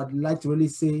 So I'd like to really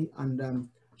say and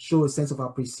show a sense of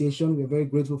appreciation. We're very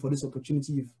grateful for this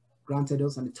opportunity you've granted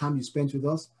us and the time you spent with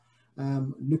us.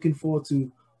 Looking forward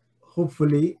to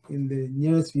hopefully in the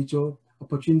nearest future,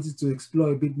 opportunities to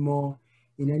explore a bit more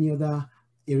in any other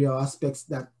area or aspects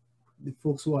that the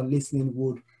folks who are listening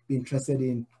would be interested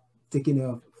in taking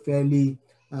a fairly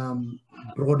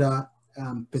broader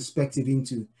perspective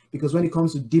into. Because when it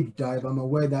comes to deep dive, I'm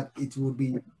aware that it would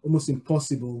be almost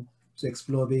impossible to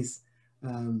explore this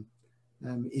in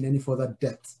any further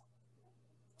depth.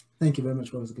 Thank you very much,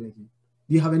 Professor Kelechi.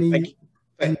 Do you have any?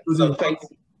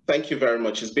 Thank you very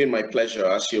much. It's been my pleasure.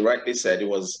 As you rightly said, it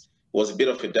was a bit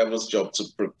of a devil's job to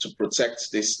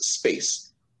protect this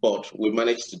space, but we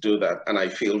managed to do that, and I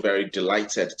feel very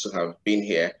delighted to have been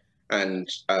here. And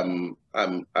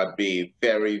I'd be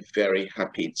very, very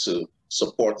happy to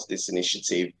support this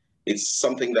initiative. It's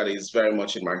something that is very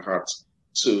much in my heart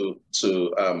to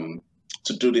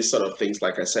do these sort of things.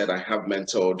 Like I said, I have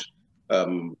mentored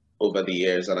over the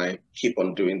years, and I keep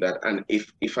on doing that. And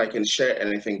if I can share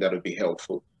anything that would be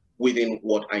helpful within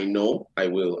what I know, I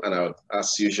will. And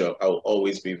as usual, I'll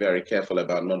always be very careful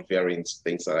about not veering to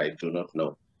things that I do not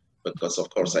know, because of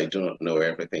course I do not know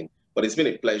everything. But it's been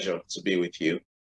a pleasure to be with you.